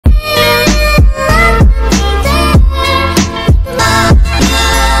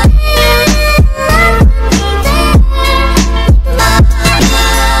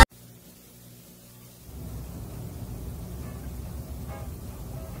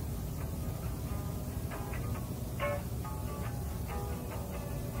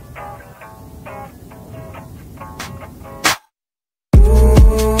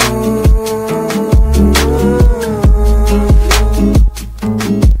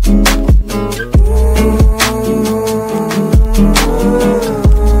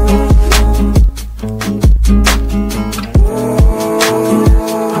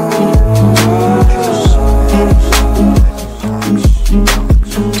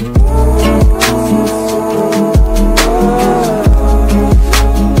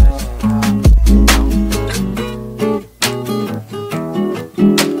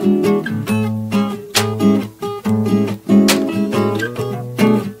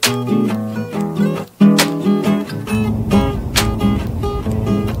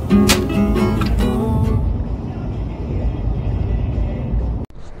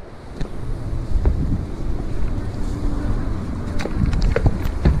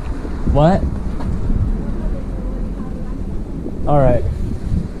What? All right.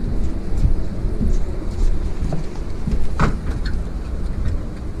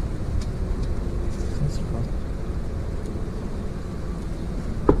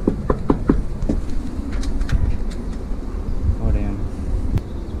 Oh damn!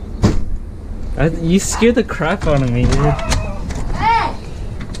 You scared the crap out of me, dude. Hey!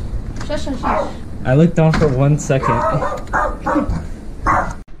 Shush, shush, shush. I looked down for 1 second.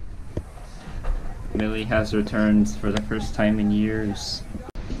 Millie has returned for the first time in years.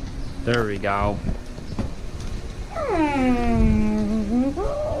 There we go.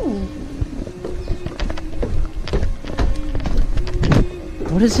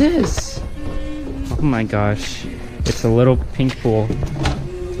 What is this? Oh my gosh. It's a little pink pool.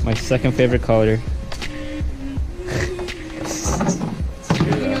 My second favorite color.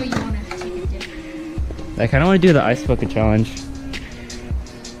 I kind of want to do the ice bucket challenge.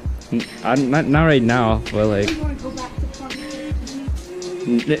 Not right now, but like.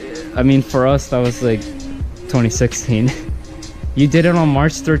 I mean, for us, that was like 2016. You did it on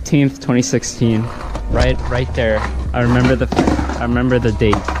March 13th, 2016. Right there. I remember the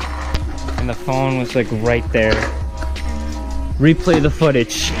date. And the phone was like right there. Replay the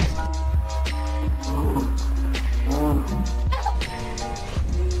footage.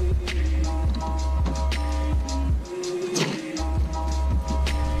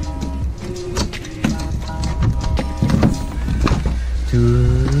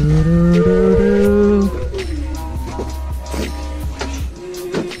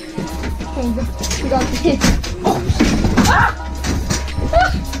 We got this.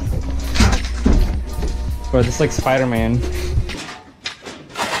 Bro, this is like Spider-Man.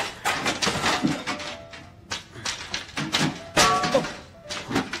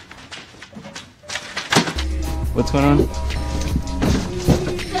 What's going on?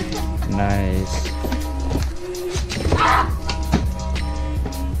 Nice.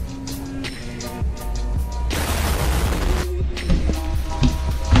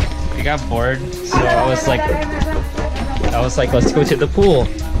 I got bored, so I was like, let's go to the pool.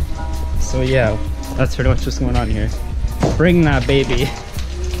 So yeah, that's pretty much what's going on here. Bring that baby.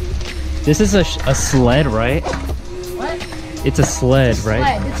 This is a sled, right? What? It's a sled, right?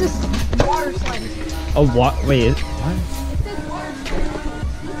 Sled. It's just water slide. A what? Wait, what?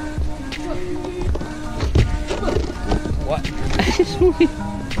 What?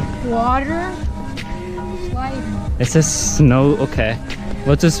 Water slide. It says snow. Okay,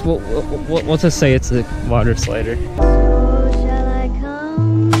 we'll just say it's a water slider.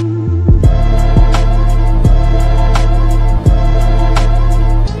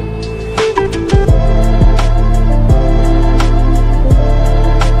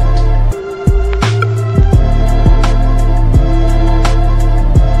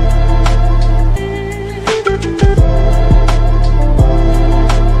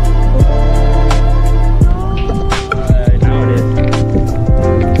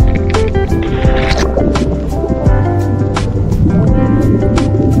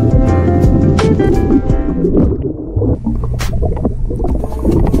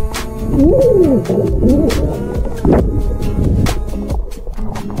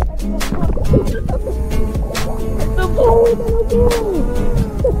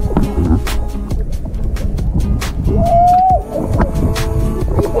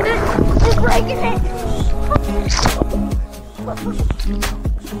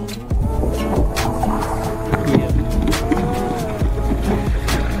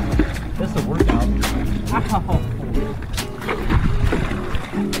 That's a workout. Ow.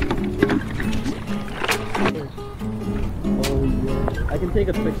 Oh yeah. I can take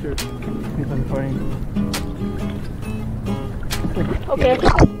a picture if I'm recording. Okay.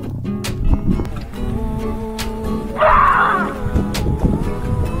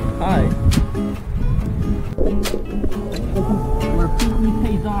 Hi. Where Putin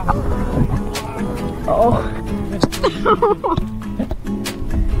pays off. Oh.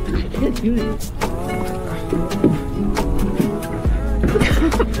 I can't do it.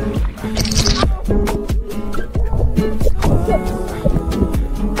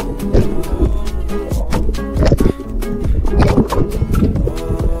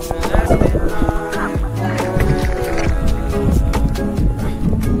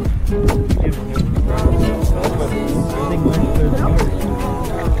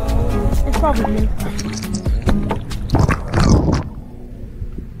 It's probably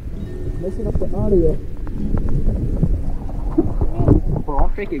Messing up the audio. Bro, I'm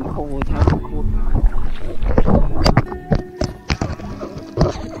freaking cold. How's it cold?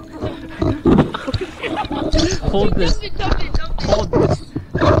 Hold this. Hold this.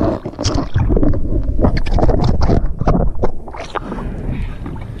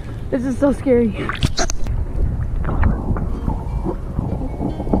 so scary.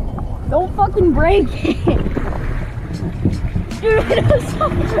 Don't fucking break it. Dude,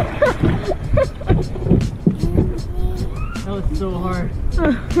 That was so hard.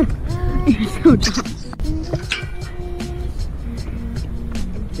 you're so dumb.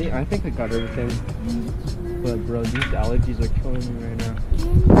 See, I think I got everything. But bro, these allergies are killing me right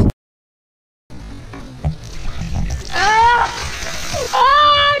now.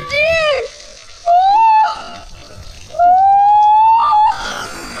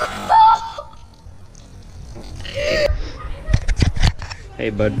 Hey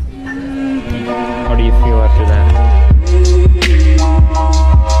bud, how do you feel after that?